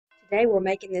Today we're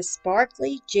making this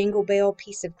sparkly Jingle Bell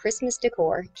piece of Christmas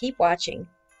decor. Keep watching.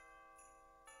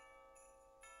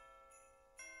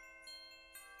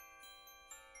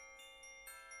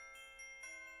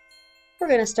 We're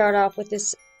going to start off with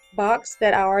this box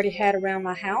that I already had around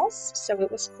my house, so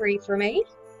it was free for me.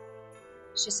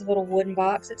 It's just a little wooden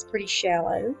box. It's pretty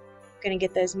shallow. I'm going to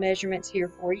get those measurements here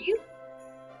for you.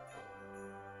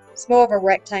 It's more of a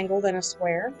rectangle than a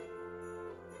square.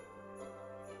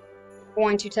 I'm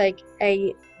going to take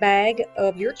a bag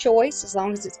of your choice, as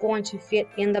long as it's going to fit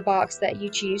in the box that you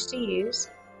choose to use.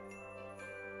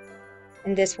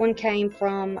 And this one came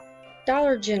from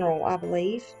Dollar General, I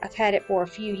believe. I've had it for a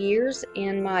few years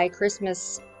in my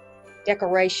Christmas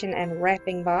decoration and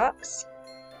wrapping box.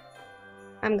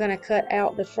 I'm going to cut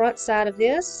out the front side of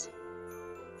this.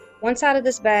 One side of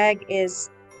this bag is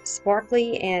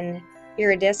sparkly and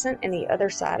iridescent and the other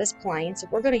side is plain, so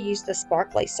we're going to use the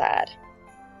sparkly side.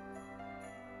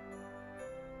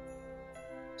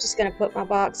 Just going to put my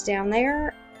box down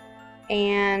there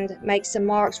and make some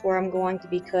marks where I'm going to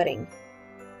be cutting.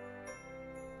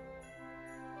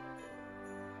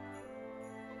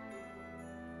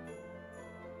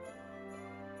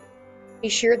 Be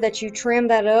sure that you trim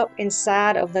that up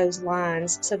inside of those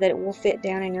lines so that it will fit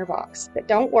down in your box. But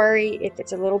don't worry if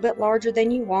it's a little bit larger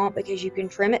than you want, because you can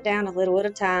trim it down a little at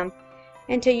a time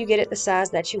until you get it the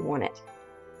size that you want it.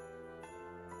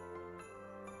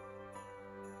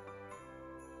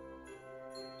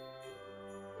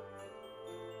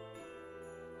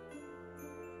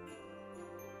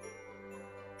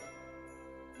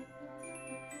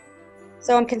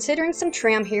 So I'm considering some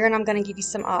trim here, and I'm going to give you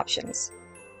some options.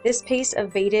 This piece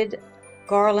of beaded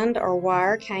garland or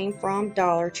wire came from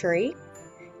Dollar Tree.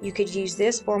 You could use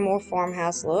this for a more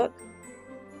farmhouse look.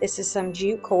 This is some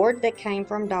jute cord that came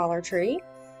from Dollar Tree.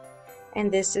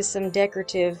 And this is some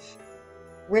decorative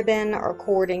ribbon or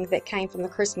cording that came from the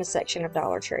Christmas section of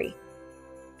Dollar Tree.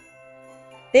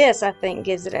 This, I think,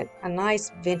 gives it a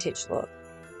nice vintage look.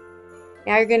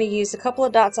 Now you're going to use a couple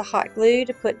of dots of hot glue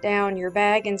to put down your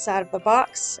bag inside of the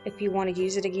box if you want to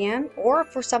use it again, or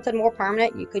for something more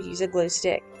permanent you could use a glue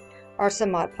stick or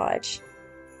some Mod Podge.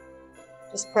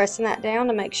 Just pressing that down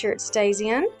to make sure it stays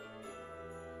in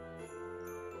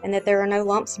and that there are no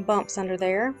lumps and bumps under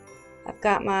there. I've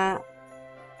got my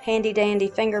handy dandy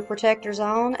finger protectors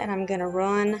on, and I'm going to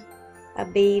run a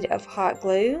bead of hot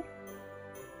glue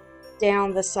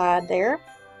down the side there.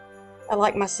 I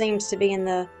like my seams to be in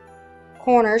the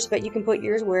corners, but you can put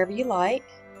yours wherever you like.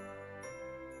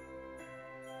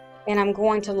 And I'm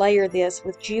going to layer this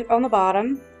with jute on the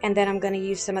bottom, and then I'm going to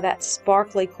use some of that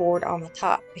sparkly cord on the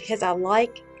top, because I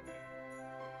like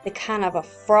the kind of a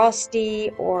frosty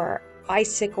or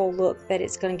icicle look that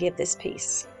it's going to give this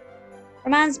piece.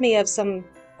 Reminds me of some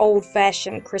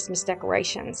old-fashioned Christmas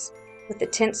decorations with the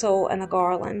tinsel and the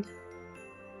garland.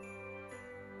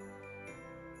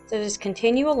 So just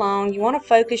continue along. You want to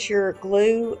focus your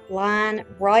glue line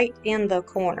right in the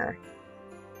corner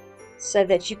so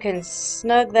that you can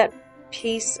snug that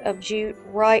piece of jute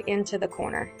right into the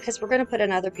corner, because we're going to put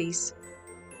another piece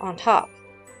on top.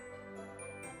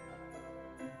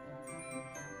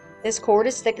 This cord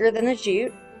is thicker than the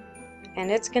jute,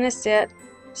 and it's going to sit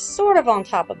sort of on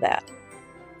top of that.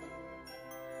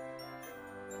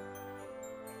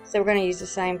 So we're going to use the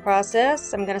same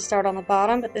process. I'm going to start on the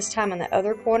bottom, but this time in the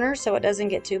other corner so it doesn't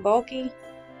get too bulky.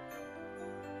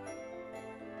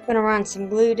 I'm going to run some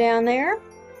glue down there.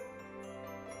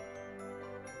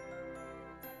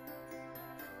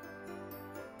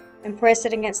 And press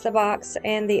it against the box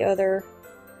and the other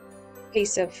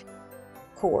piece of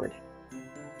cord.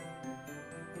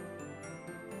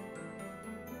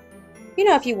 You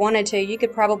know, if you wanted to, you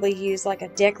could probably use like a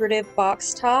decorative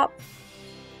box top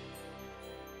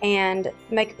and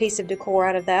make a piece of decor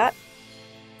out of that.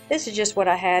 This is just what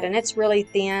I had, and it's really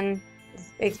thin.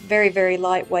 It's very, very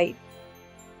lightweight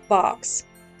box.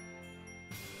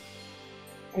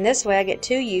 And this way I get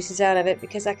two uses out of it,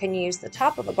 because I can use the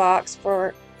top of the box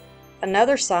for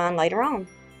another sign later on.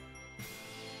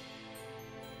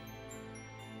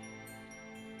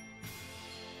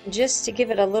 Just to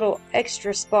give it a little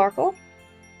extra sparkle,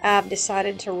 I've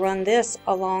decided to run this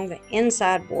along the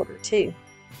inside border too.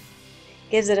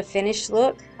 Gives it a finished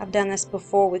look. I've done this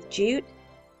before with jute,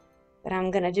 but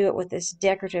I'm going to do it with this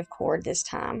decorative cord this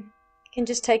time. You can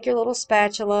just take your little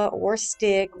spatula or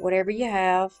stick, whatever you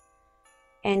have,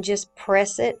 and just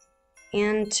press it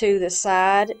into the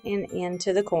side and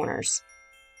into the corners.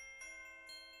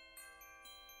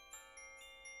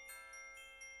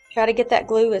 Try to get that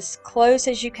glue as close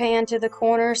as you can to the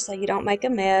corners so you don't make a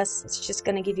mess. It's just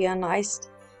going to give you a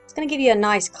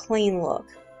nice, clean look.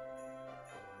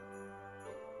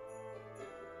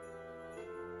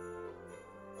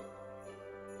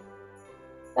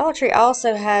 Dollar Tree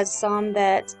also has some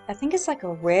that I think it's like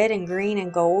a red and green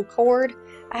and gold cord.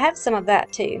 I have some of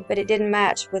that too, but it didn't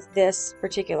match with this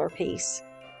particular piece.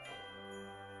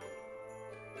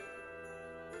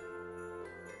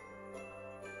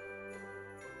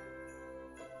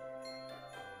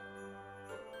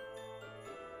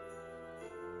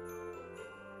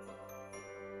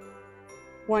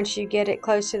 Once you get it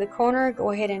close to the corner,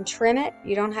 go ahead and trim it.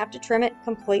 You don't have to trim it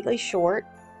completely short.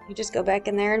 You just go back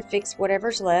in there and fix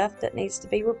whatever's left that needs to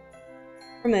be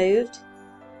removed.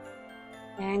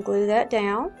 And glue that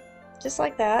down, just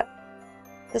like that.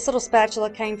 This little spatula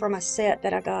came from a set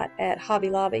that I got at Hobby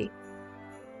Lobby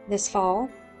this fall.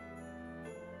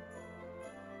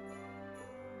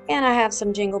 And I have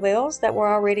some Jingle bells that were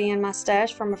already in my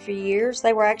stash from a few years.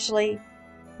 They were actually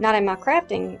not in my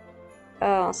crafting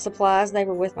supplies, they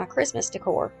were with my Christmas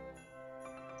decor.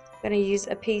 I'm going to use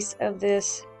a piece of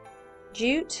this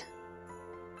jute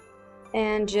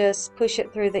and just push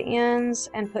it through the ends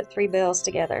and put 3 bells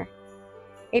together.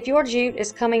 If your jute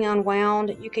is coming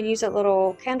unwound, you can use a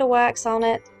little candle wax on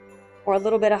it or a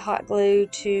little bit of hot glue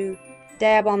to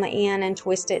dab on the end and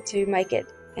twist it to make it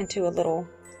into a little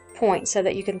point so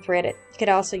that you can thread it. You could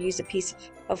also use a piece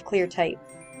of clear tape.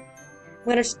 I'm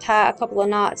going to tie a couple of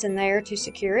knots in there to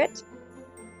secure it.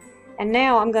 And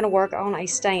now I'm going to work on a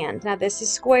stand. Now this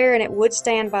is square and it would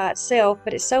stand by itself,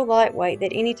 but it's so lightweight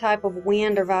that any type of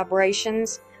wind or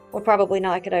vibrations will probably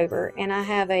knock it over. And I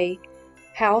have a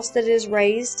house that is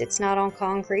raised, it's not on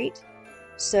concrete,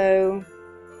 so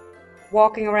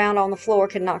walking around on the floor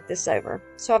could knock this over.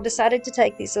 So I've decided to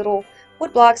take these little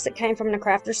wood blocks that came from the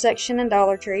crafter section in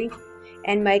Dollar Tree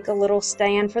and make a little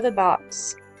stand for the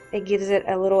box. It gives it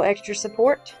a little extra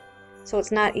support so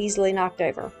it's not easily knocked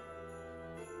over.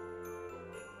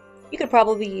 You could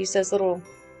probably use those little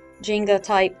Jenga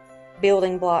type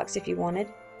building blocks if you wanted.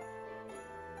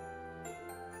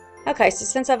 Okay, so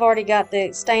since I've already got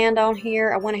the stand on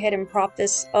here, I went ahead and propped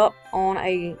this up on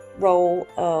a roll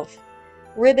of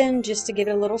ribbon just to give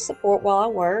it a little support while I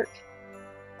work.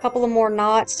 A couple of more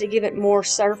knots to give it more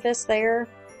surface there,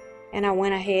 and I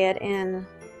went ahead and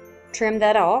trimmed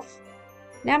that off.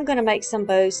 Now I'm going to make some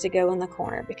bows to go in the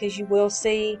corner because you will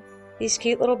see these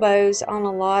cute little bows on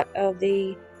a lot of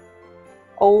the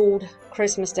old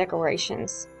Christmas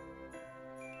decorations.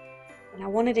 And I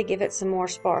wanted to give it some more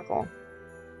sparkle.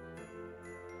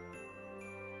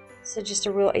 So just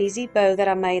a real easy bow that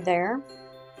I made there.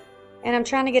 And I'm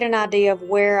trying to get an idea of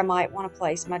where I might want to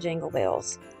place my Jingle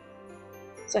bells.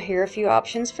 So here are a few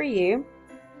options for you.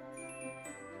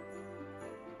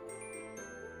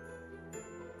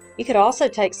 You could also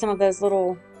take some of those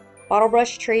little bottle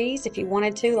brush trees if you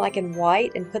wanted to, like in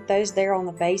white, and put those there on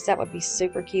the base. That would be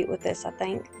super cute with this, I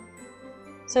think.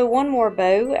 So one more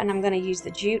bow, and I'm going to use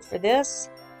the jute for this.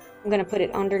 I'm going to put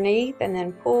it underneath and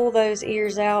then pull those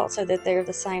ears out so that they're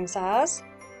the same size.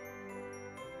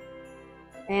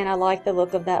 And I like the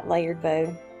look of that layered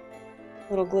bow.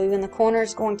 Little glue in the corner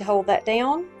is going to hold that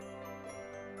down.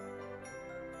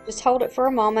 Just hold it for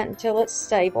a moment until it's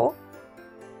stable.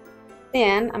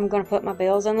 Then I'm going to put my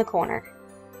bells in the corner.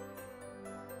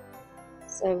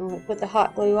 So I'm going to put the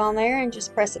hot glue on there and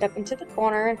just press it up into the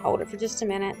corner and hold it for just a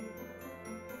minute.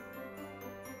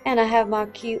 And I have my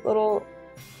cute little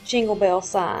Jingle bell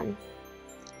sign.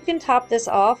 You can top this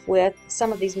off with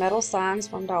some of these metal signs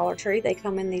from Dollar Tree. They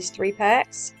come in these 3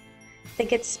 packs. I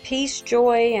think it's peace,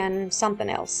 joy, and something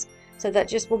else. So that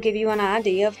just will give you an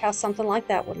idea of how something like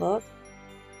that would look.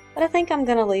 But I think I'm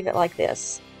going to leave it like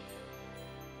this.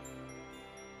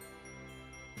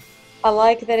 I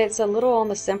like that it's a little on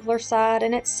the simpler side,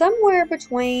 and it's somewhere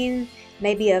between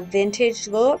maybe a vintage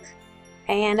look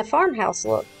and a farmhouse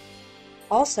look.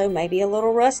 Also maybe a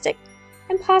little rustic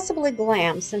and possibly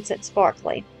glam since it's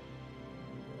sparkly.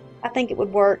 I think it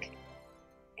would work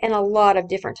in a lot of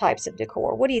different types of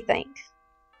decor. What do you think?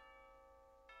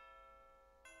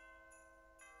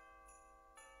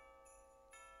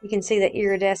 You can see the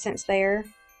iridescence there,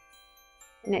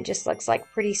 and it just looks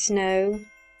like pretty snow,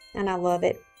 and I love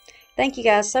it. Thank you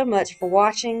guys so much for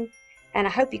watching, and I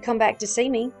hope you come back to see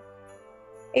me.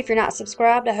 If you're not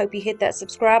subscribed, I hope you hit that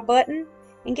subscribe button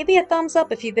and give me a thumbs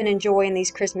up if you've been enjoying these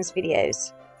Christmas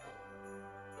videos.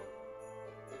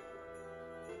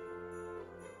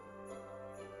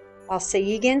 I'll see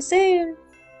you again soon.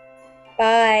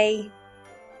 Bye.